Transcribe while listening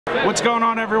What's going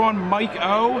on, everyone?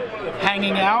 MikeO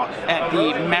hanging out at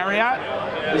the Marriott.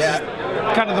 This is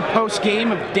kind of the post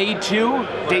game of day two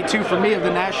for me of the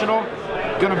National.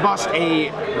 Gonna bust a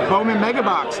Bowman Mega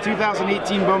Box,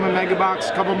 2018 Bowman Mega Box.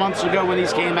 A couple months ago when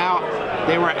these came out,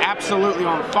 they were absolutely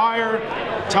on fire,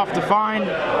 tough to find.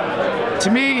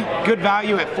 To me, good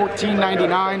value at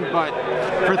 $14.99, but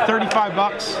for 35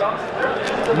 bucks,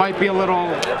 might be a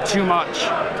little too much.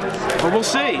 But we'll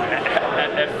see.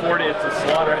 At 40, it's a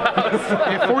slaughterhouse.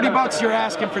 At 40 bucks, you're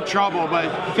asking for trouble,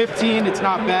 but 15, it's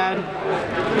not bad.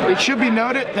 It should be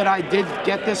noted that I did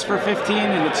get this for 15,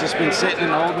 and it's just been sitting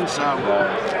and holding, so.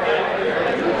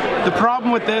 The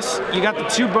problem with this, you got the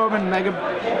two Bowman Mega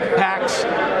Packs.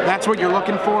 That's what you're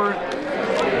looking for.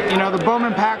 You know, the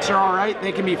Bowman packs are all right.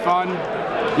 They can be fun.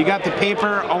 You got the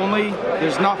paper only.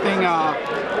 There's nothing,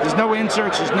 there's no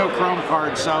inserts, there's no chrome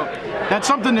cards. So that's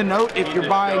something to note if you're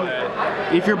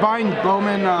buying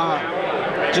Bowman,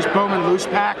 just Bowman loose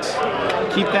packs.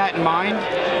 Keep that in mind.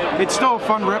 It's still a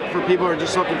fun rip for people who are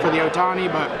just looking for the Otani,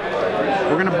 but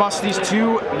we're gonna bust these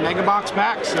two Mega Box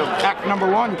packs. So pack number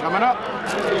one coming up.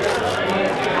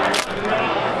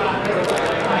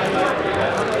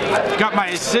 Got my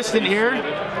assistant here.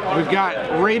 We've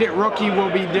got Rated Rookie will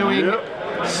be doing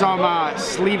some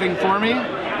sleeving for me.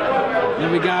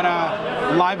 Then we got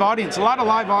a live audience, a lot of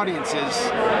live audiences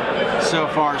so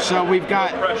far. So we've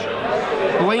got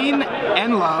Blaine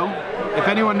Enlow. If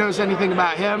anyone knows anything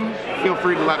about him, feel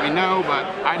free to let me know, but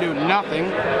I know nothing.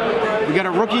 We got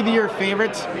a Rookie of the Year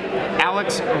favorites,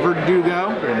 Alex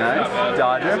Verdugo. Pretty nice.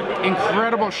 Dodger.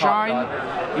 Incredible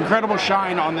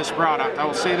shine on this product. I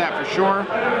will say that for sure.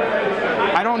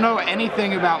 I don't know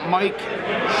anything about Mike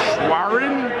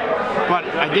Schwarin, but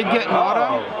I did get an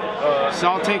auto, so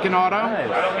I'll take an auto. Nice.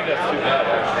 I don't think that's too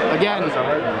bad.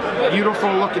 Again,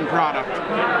 beautiful looking product.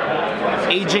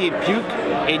 AJ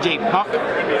Puck,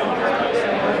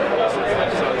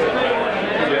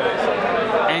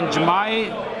 and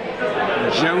Jemai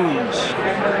Jones.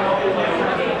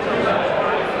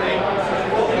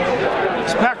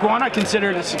 This pack one I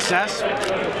considered a success.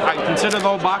 I consider the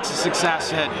whole box a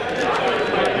success hit.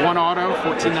 One auto,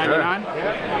 $14.99.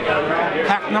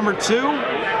 Pack number two,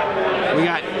 we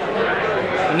got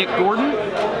Nick Gordon,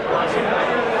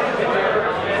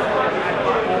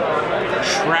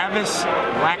 Travis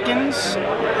Lakins,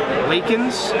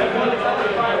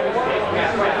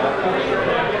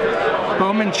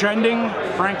 Bowman Trending,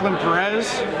 Franklin Perez,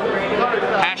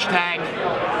 hashtag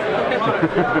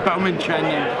Bowman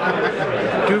Trending,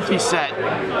 goofy set.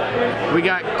 We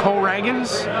got Cole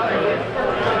Reagans,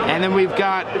 and then we've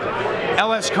got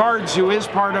LS Cards, who is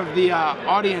part of the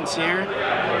audience here.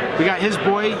 We got his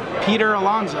boy, Peter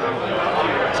Alonso.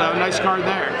 So nice card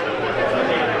there.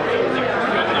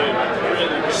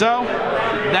 So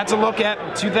that's a look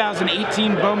at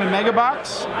 2018 Bowman Mega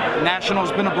Box.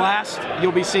 National's been a blast.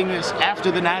 You'll be seeing this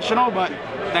after the National, but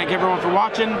thank everyone for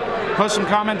watching. Post some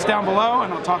comments down below,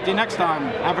 and I'll talk to you next time.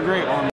 Have a great one.